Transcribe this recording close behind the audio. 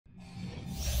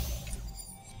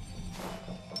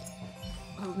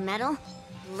Old metal,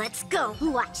 let's go.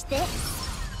 Watch this.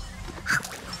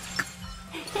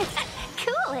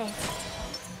 Cool it.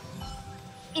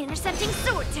 Intercepting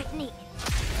sword technique.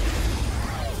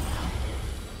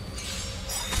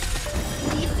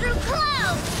 Leap through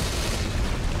clouds.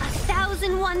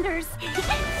 1,000 wonders.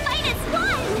 Fight is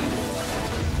fun.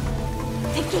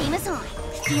 The game is on.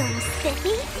 Feeling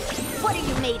spiffy? What are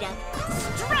you made of?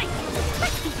 Strike!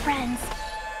 Let's be friends.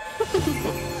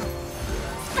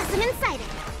 Specimen sighted.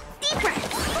 Deeper.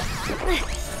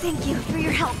 Thank you for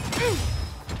your help.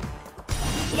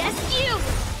 Yes, you!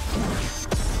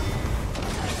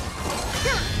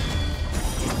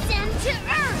 Descend to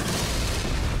earth!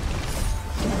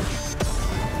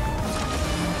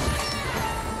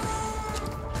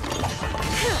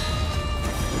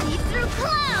 Leap through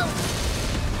clouds!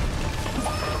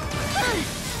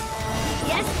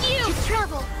 Yes, you! To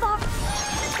travel far...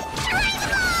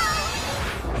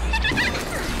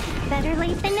 Better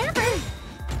late than never!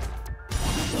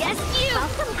 Yes, you!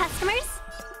 Welcome, customers!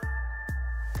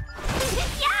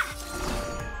 Yeah!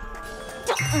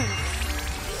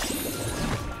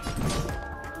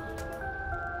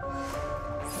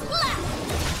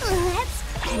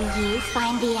 Can you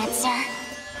find the answer?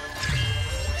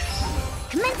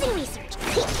 Commencing research.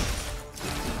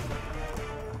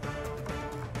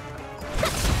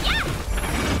 Yeah!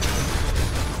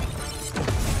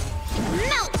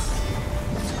 Melt!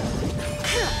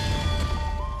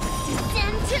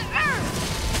 Descend to earth!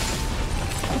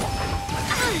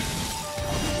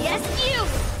 Yes, you!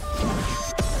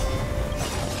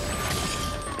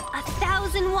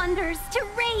 1,000 wonders to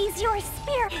raise your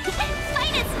spirit!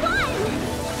 Fight is fun!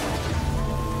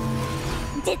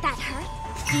 Did that hurt?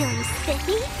 Feeling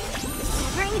spiffy?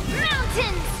 Severing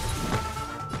mountains!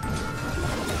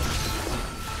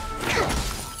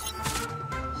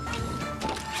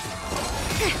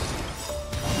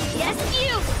 Yes,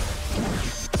 you!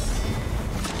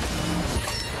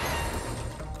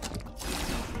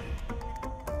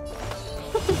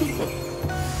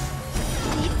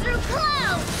 Leap through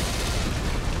clouds!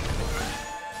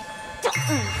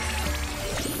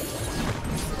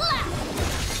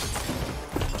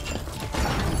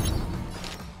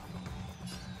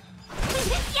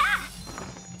 Yeah!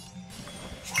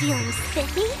 Feeling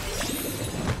spiffy?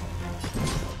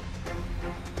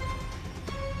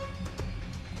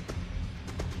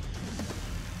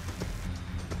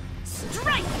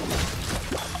 Strike!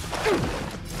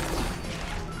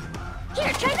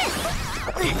 Here, try this!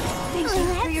 Thank you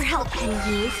for your help. Can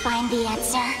you find the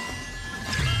answer?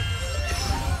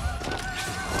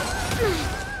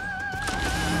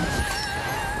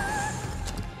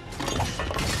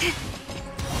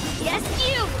 Yes,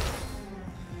 you!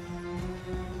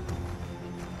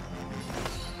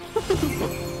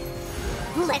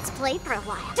 Let's play for a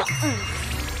while.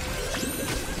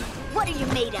 What are you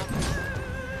made of?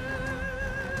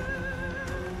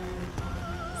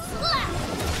 Slap!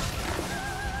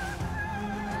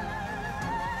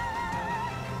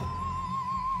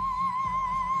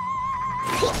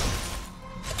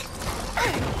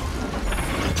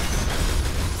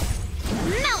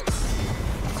 Melt!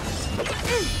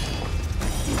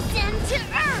 Descend to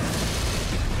earth!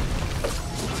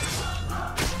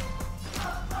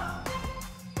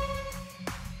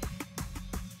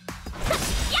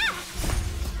 Yeah!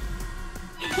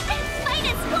 Fight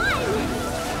is fun!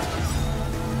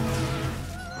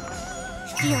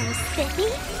 Feeling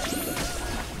spiffy?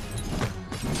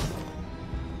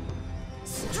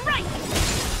 Strike!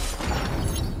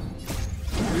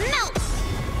 Melt!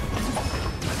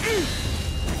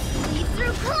 Leap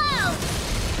through clouds!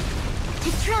 To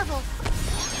travel.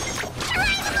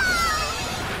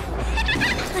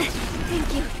 Thank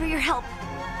you for your help.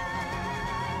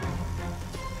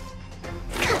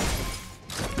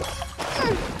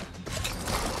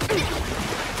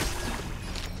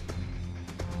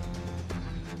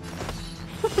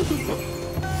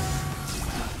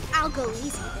 I'll go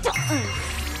easy.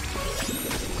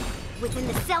 Within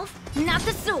the self, not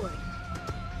the sword.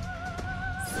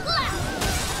 Slap!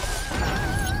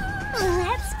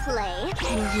 Let's play.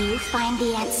 Can you find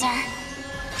the answer?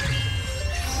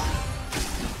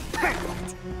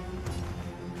 Perfect.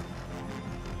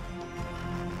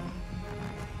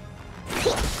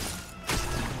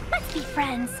 Let's be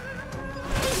friends.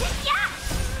 Yeah!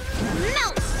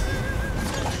 Melt!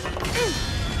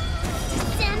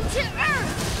 Descend to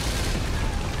earth!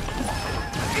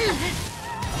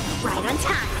 Right on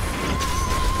time.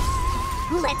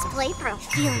 Let's play pro.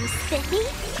 Feeling spiffy?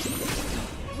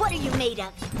 What are you made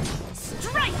of?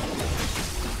 Strike!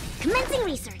 Commencing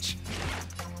research.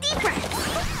 Deeper!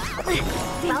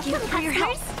 Thank you for your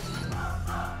help.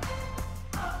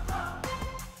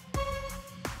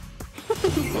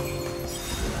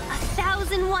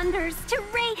 1,000 wonders to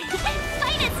raid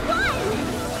fight as one!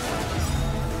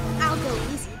 I'll go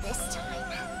easy this time.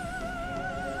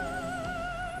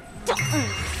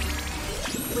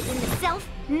 Within the self,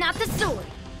 not the sword.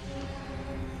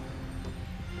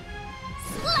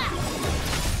 Slap!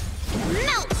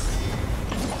 Melt!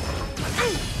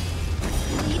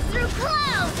 Lead through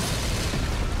clouds!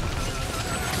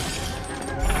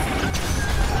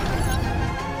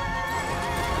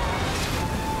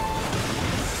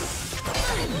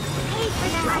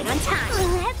 Right on time.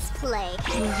 Let's play.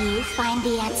 Can you find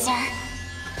the answer?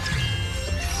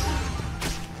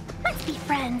 Let's be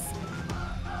friends.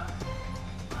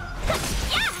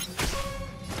 Yeah!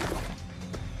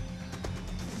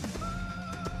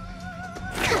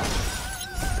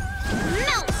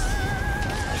 Melt!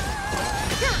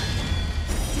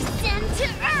 Descend to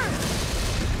earth!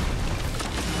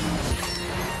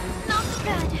 Not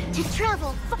good. To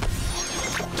travel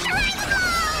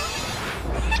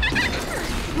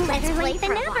Better late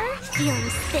than never. Feeling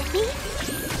spiffy?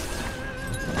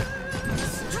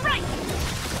 Strike!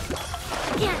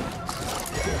 Again.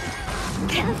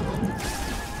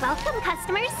 Welcome,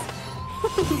 customers.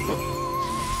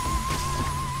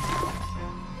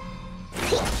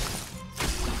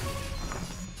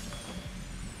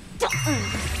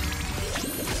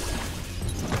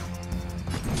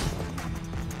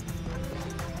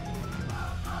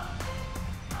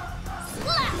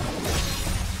 Slap!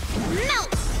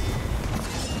 Melt!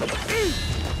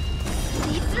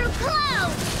 Lead through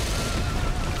clouds!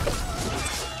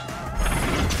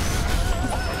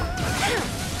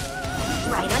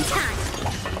 Right on time.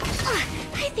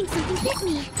 I think something hit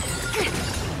me.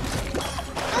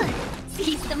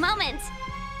 Seize the moment.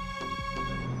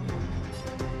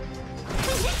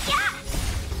 Yeah!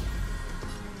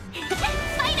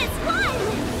 Fight as one!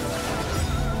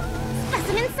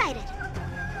 Specimen sighted.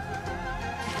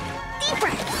 Deep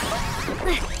breath.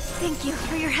 Thank you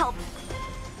for your help.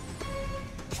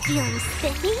 Feeling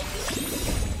spiffy?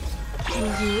 Can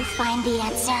you find the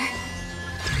answer?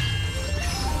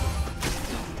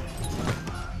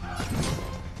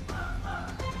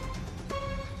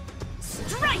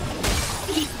 Strike!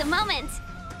 Seize the moment!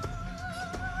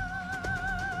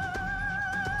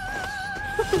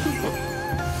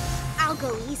 I'll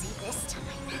go easy this time.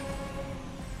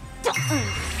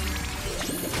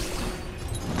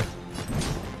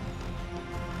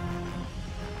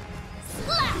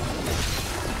 Slap!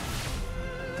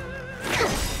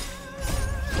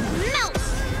 Melt!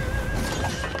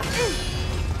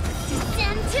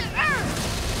 Descend to earth!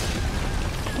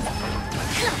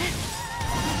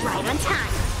 Right on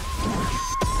time.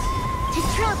 To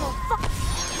travel far.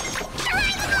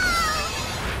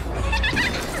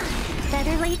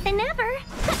 Better late than never.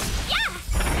 Yeah!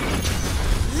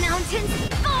 Mountains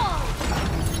fall!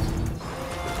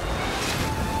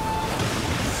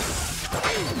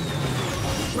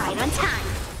 Right on time.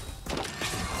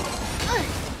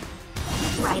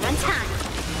 Right on time.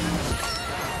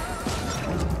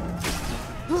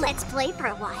 Let's play for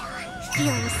a while.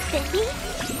 Feeling spiffy?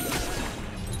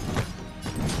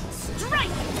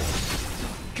 Strike!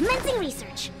 Commencing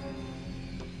research.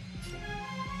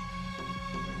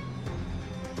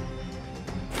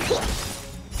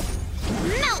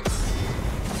 Melt!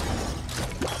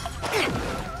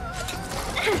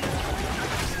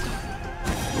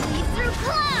 Lead through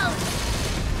clouds!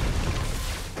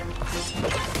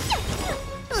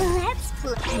 Let's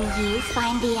play. Can you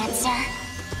find the answer?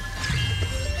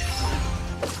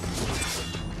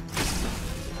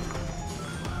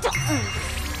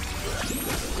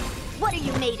 What are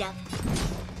you made of?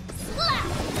 Slap!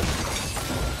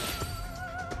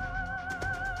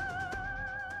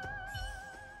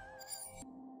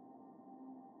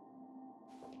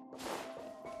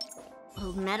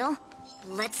 Old metal,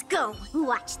 let's go.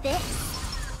 Watch this.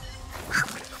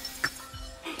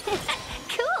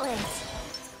 Cool it.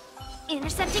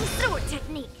 Intercepting sword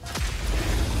technique.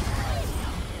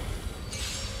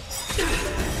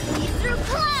 Lead through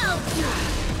clouds.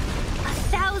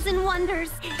 1,000 wonders.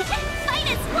 Fight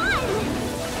as one.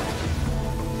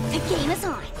 The game is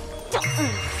on.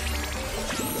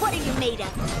 What are you made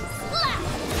of? Slap!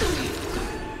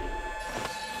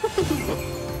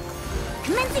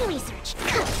 Commencing research.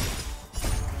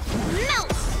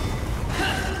 Melt!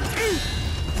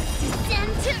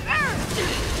 Descend to earth!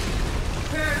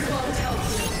 Prayers won't help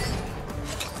you.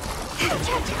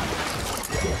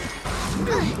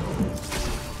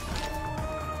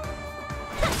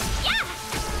 Yeah!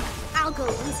 I'll go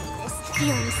easy this.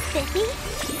 Feeling spiffy?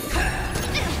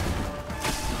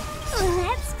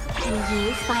 Let's... Can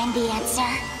you find the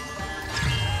answer?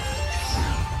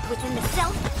 Within the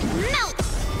self, melt!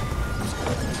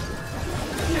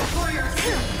 For your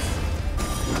sins.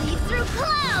 Leap through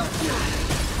clouds!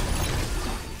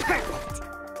 Perfect!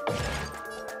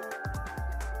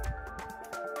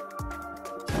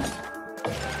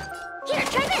 Here,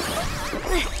 try this!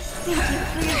 Thank you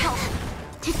for your help.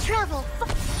 To travel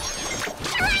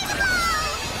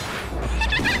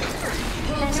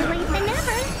better late than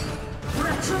never.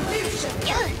 Retribution.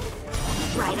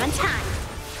 Right on time.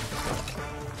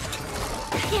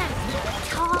 Can we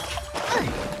talk?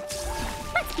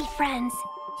 Let's be friends.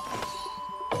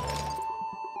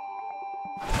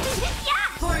 Yeah!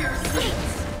 For your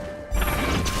sins.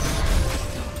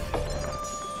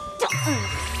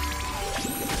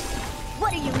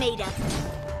 What are you made of?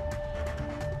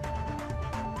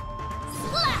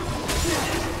 Slap!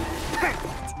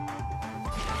 Perfect.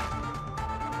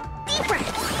 Deep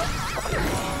breath.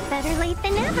 Better late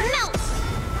than never. Melt!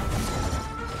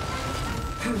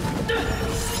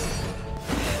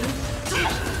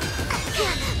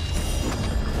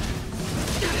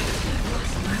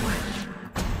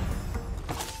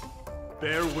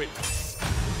 Bear witness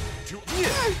to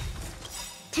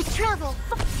To travel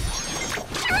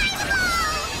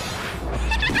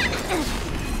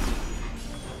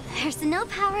There's no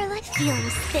power like feeling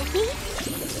spiffy.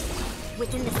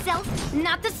 Within the self,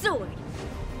 not the sword.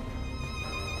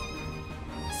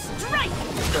 Strike!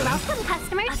 Welcome,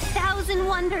 customers. 1,000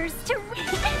 wonders to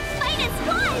fight is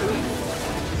fun!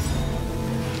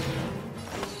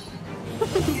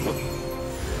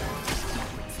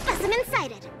 Specimen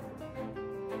sighted.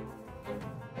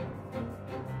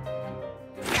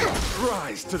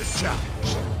 rise to the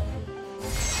challenge.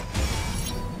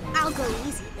 I'll go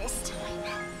easy this time.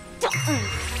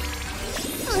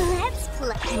 Let's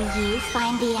play. Can you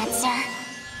find the answer?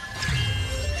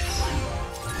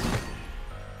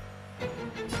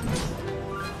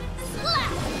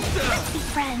 Let's be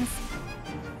friends.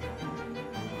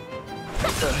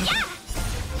 Yeah!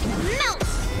 Melt!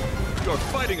 You're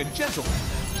fighting a gentleman.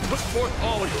 Put forth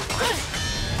all your might.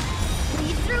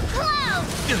 Lead through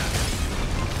clouds!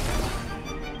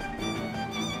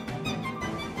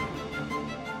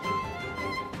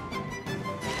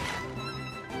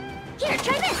 Here,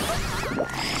 try this!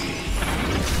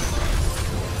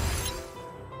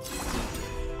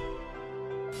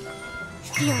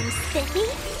 Feeling spiffy?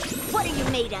 What are you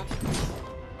made of?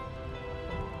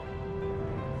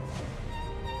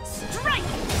 Strike!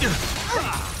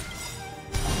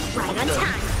 Right on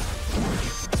time.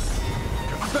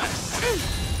 Confess.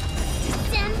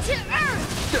 Descend to earth!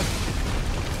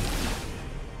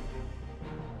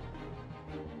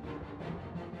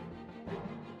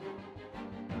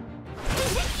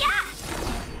 Yeah!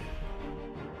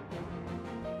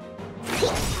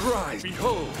 Rise.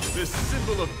 Behold, this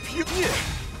symbol of purity.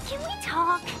 Can we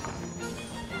talk?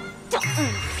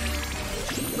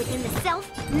 Within the self,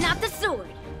 not the sword.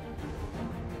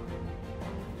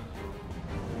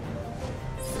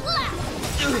 Slap!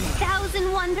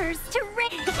 1,000 wonders to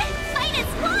fight is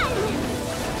fun!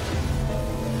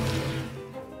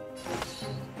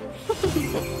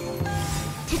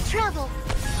 To travel.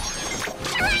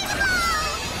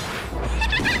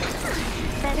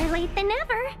 Better late than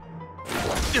never.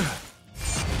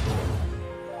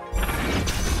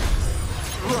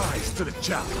 Rise to the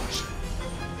challenge.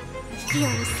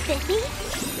 Feeling spiffy?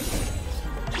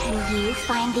 Can you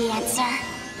find the answer?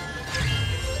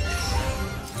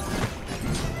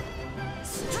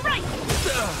 Strike!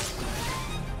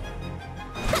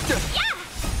 Yeah!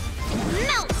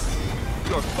 Melt!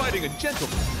 You're fighting a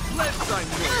gentleman. Let's sign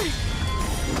you.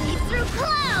 Leap through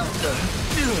clouds!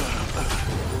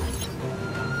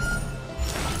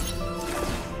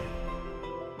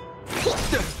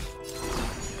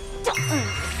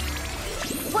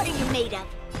 What are you made of?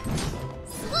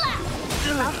 Slap!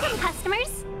 Welcome,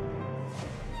 customers!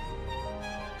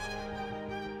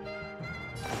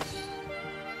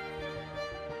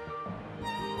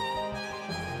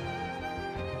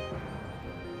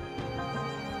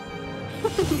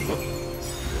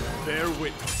 Bear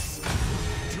witness.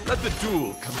 Let the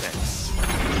duel commence.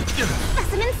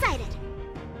 Specimen sighted!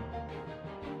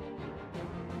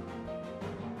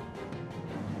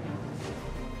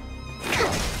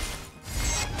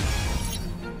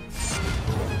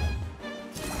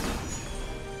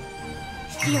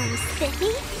 Feeling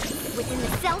spiffy? Within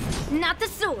the self, not the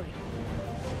sword.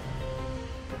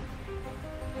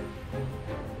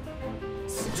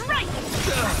 Strike!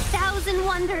 1,000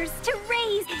 wonders to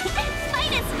raise!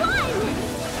 Fight is fun!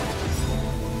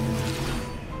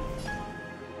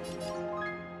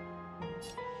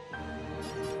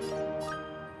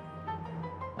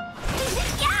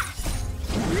 Yeah!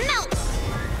 Melt!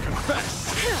 Confess.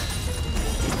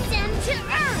 Descend to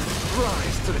earth!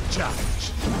 Rise to the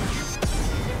challenge.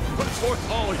 Put forth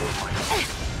all your might.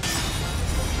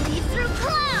 Lead through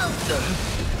clouds!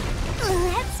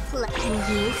 Let's play. Can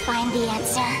you find the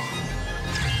answer?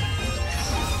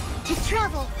 To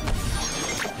travel.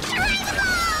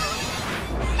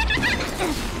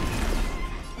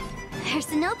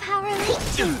 Personal power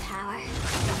like team power.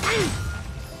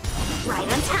 Right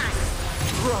on time.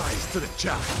 Rise to the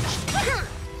challenge.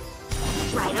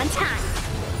 Right on time.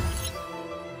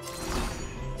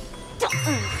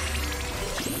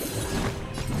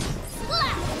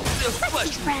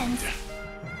 Flesh Friends.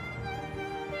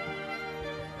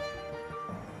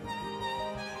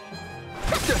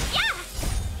 Yeah!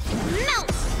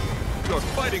 Melt! You're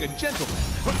fighting a gentleman.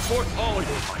 Put forth all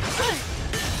your might.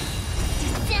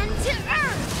 Descend to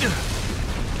earth!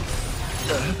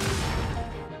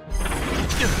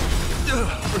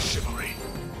 For chivalry.